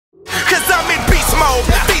mode,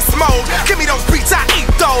 beast mode. Give me those beats, I eat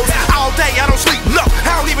those. All day I don't sleep, no,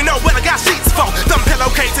 I don't even know what I got sheets for. Them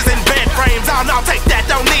pillowcases and bed frames, I'll take that,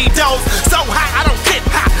 don't need those. So high, I don't get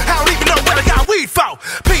high, I don't even know what I got weed for.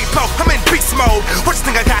 People, I'm in beast mode. What you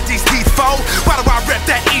think I got these teeth for? Why do I rep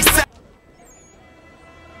that east side?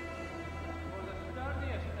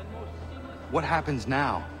 What happens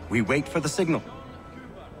now? We wait for the signal.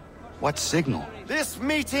 What signal? This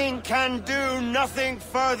meeting can do nothing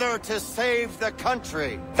further to save the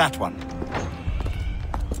country. That one.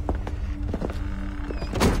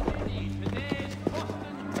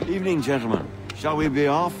 Evening, gentlemen. Shall we be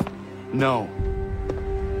off? No.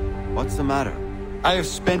 What's the matter? I have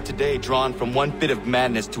spent today drawn from one bit of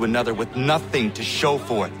madness to another with nothing to show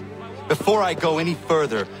for it. Before I go any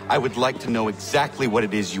further, I would like to know exactly what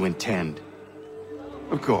it is you intend.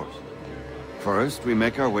 Of course. First, we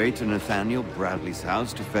make our way to Nathaniel Bradley's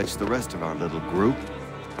house to fetch the rest of our little group.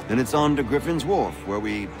 Then it's on to Griffin's Wharf, where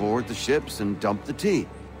we board the ships and dump the tea.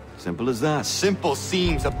 Simple as that. Simple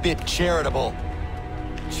seems a bit charitable.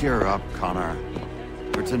 Cheer up, Connor.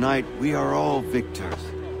 For tonight, we are all victors.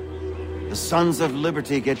 The Sons of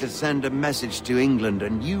Liberty get to send a message to England,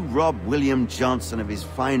 and you rob William Johnson of his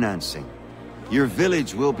financing. Your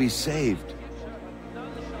village will be saved.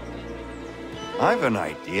 I've an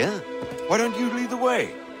idea. Why don't you lead the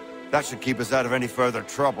way? That should keep us out of any further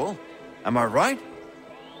trouble. Am I right?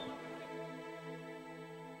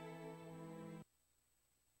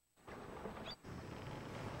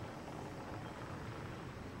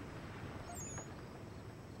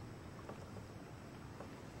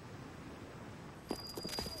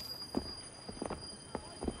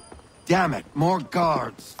 Damn it, more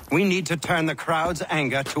guards. We need to turn the crowd's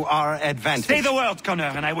anger to our advantage. Say the word, Connor,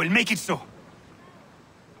 and I will make it so.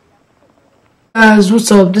 Guys, what's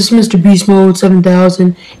up? This is Mr. Beast Mode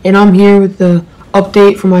 7000, and I'm here with the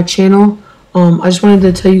update for my channel. I just wanted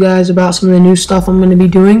to tell you guys about some of the new stuff I'm going to be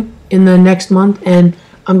doing in the next month, and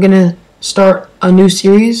I'm going to start a new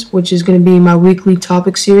series, which is going to be my weekly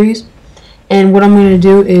topic series. And what I'm going to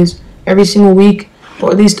do is every single week, or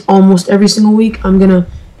at least almost every single week, I'm going to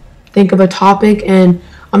think of a topic, and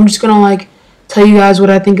I'm just going to like tell you guys what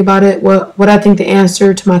I think about it, what I think the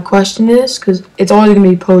answer to my question is, because it's always going to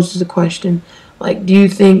be posed as a question. Like, do you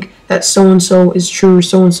think that so-and-so is true, or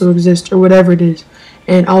so-and-so exists, or whatever it is?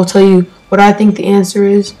 And I'll tell you what I think the answer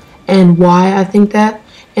is and why I think that.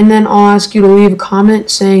 And then I'll ask you to leave a comment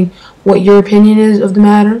saying what your opinion is of the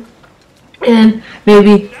matter. And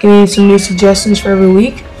maybe give me some new suggestions for every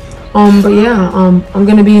week. But yeah, I'm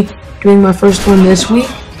going to be doing my first one this week.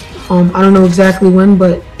 I don't know exactly when,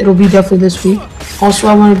 but it'll be definitely this week. Also,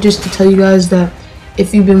 I wanted just to tell you guys that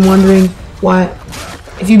if you've been wondering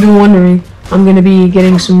I'm going to be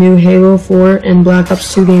getting some new Halo 4 and Black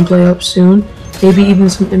Ops 2 gameplay up soon. Maybe even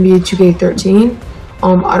some NBA 2K13.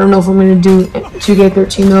 I don't know if I'm going to do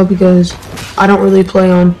 2K13 though, because I don't really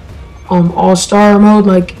play on All-Star mode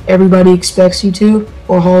like everybody expects you to,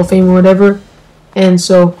 or Hall of Fame or whatever. And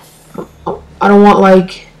so I don't want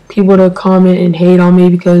like people to comment and hate on me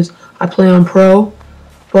because I play on Pro.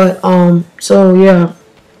 But so yeah.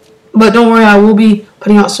 But don't worry, I will be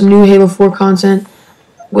putting out some new Halo 4 content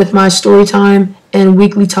with my story time and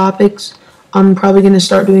weekly topics. I'm probably going to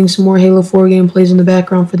start doing some more Halo 4 gameplays in the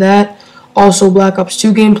background for that. Also, Black Ops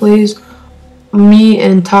 2 gameplays. Me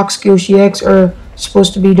and ToxicYoshi are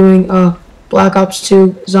supposed to be doing a Black Ops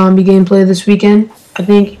 2 zombie gameplay this weekend. I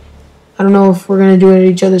don't know if we're going to do it at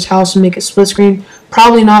each other's house and make it split screen.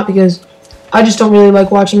 Probably not, because I just don't really like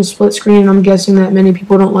watching split screen, and I'm guessing that many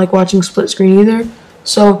people don't like watching split screen either.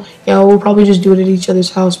 So, yeah, we'll probably just do it at each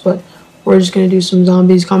other's house, but we're just going to do some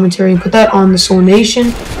zombies commentary and put that on the Soul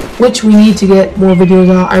Nation, which we need to get more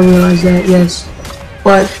videos out. I realize that, yes.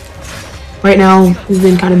 But right now, we've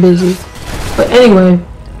been kind of busy. But anyway,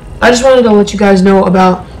 I just wanted to let you guys know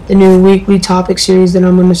about the new weekly topic series that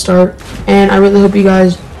I'm going to start. And I really hope you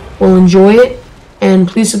guys will enjoy it. And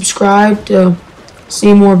please subscribe to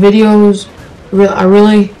see more videos. I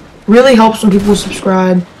really helps when people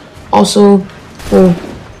subscribe. Also, well,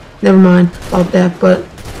 never mind about that, but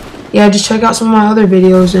yeah, just check out some of my other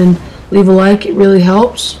videos and leave a like. It really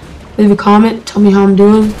helps. Leave a comment. Tell me how I'm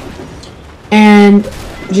doing. And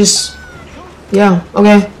just, yeah,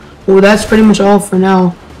 okay. Well, that's pretty much all for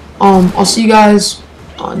now. I'll see you guys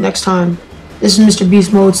next time. This is Mr.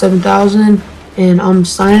 Beast Mode 7000, and I'm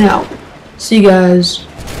signing out. See you guys.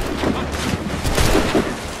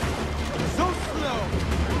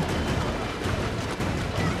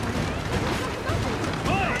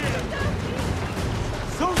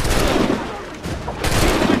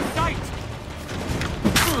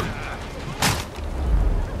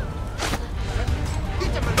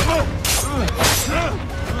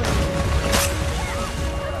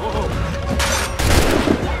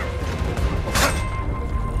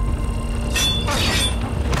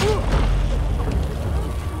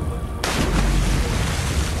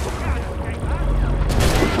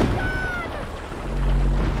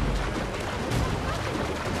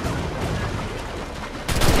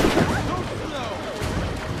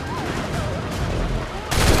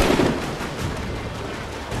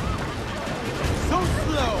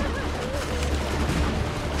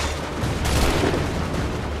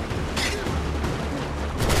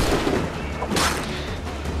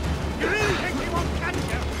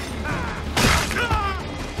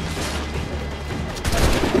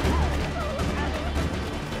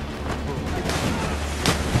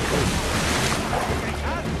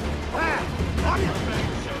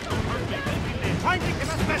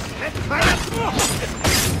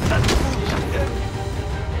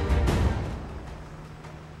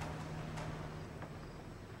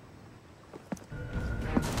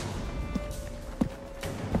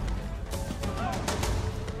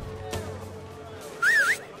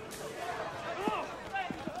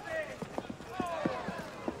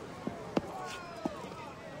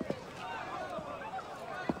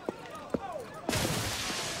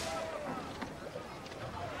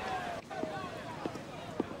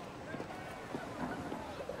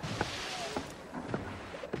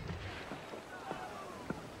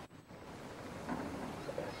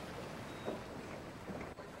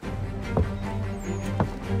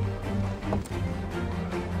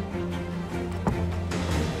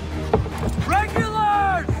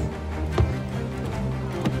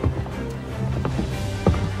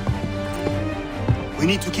 We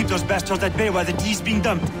need to keep those bastards at bay while the tea is being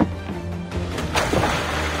dumped.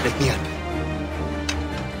 Let me help.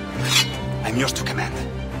 I'm yours to command.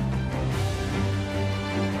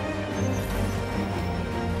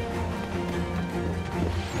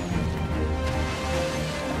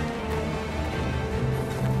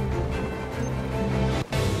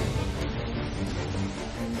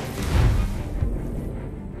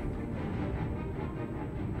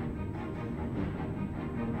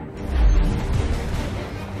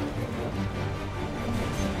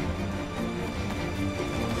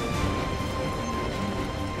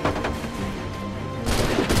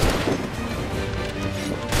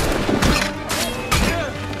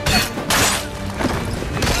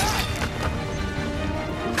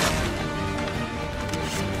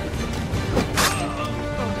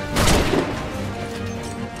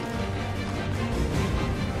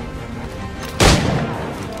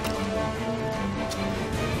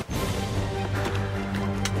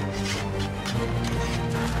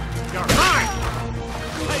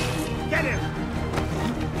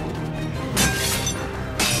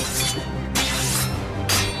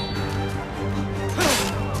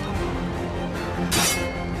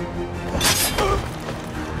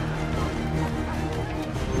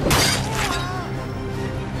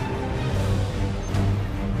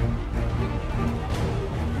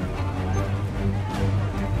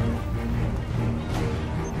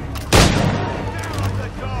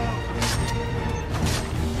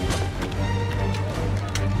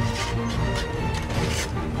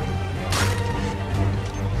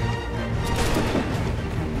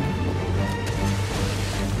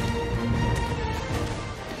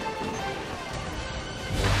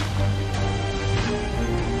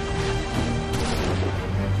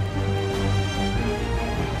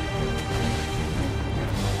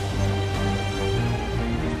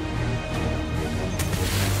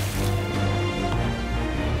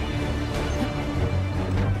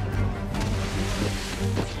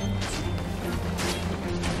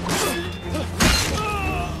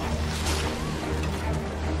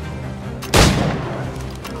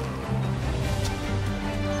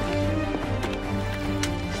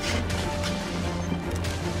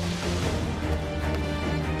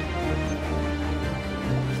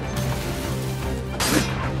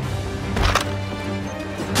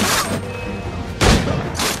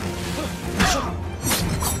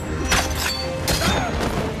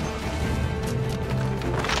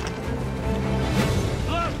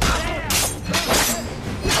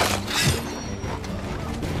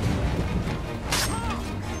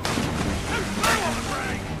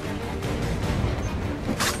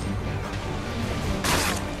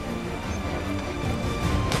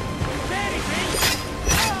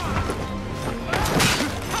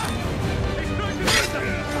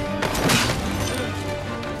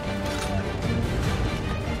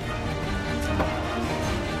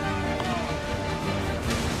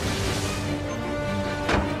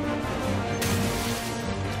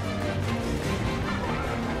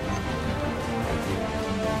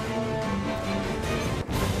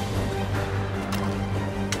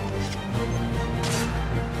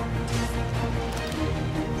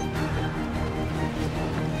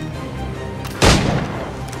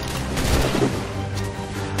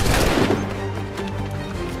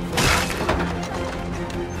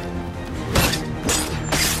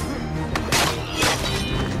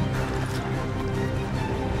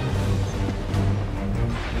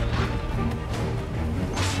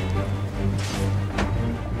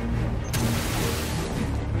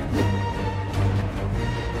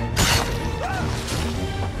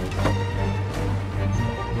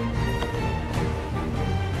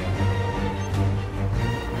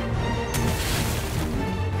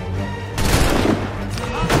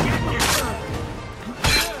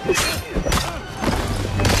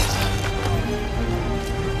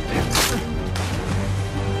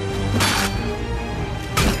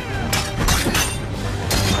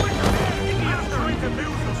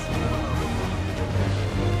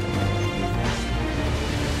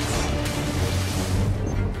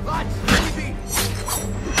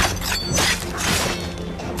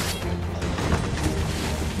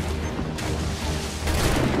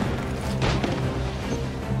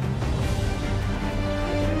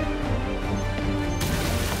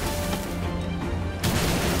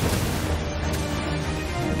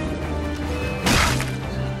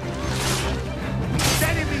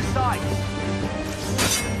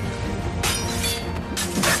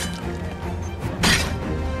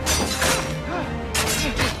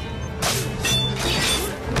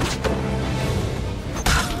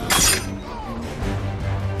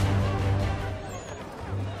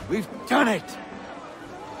 We've done it!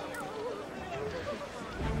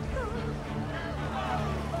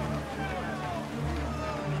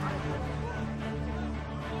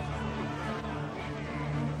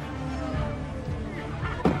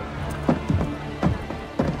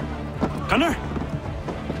 Connor?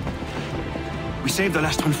 We saved the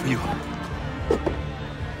last one for you.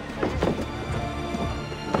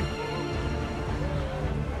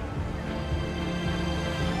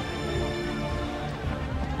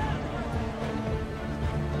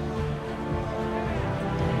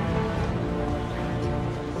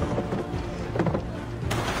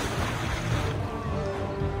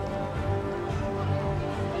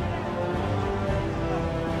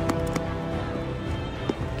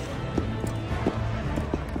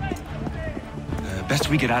 Best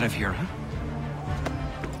we get out of here, huh?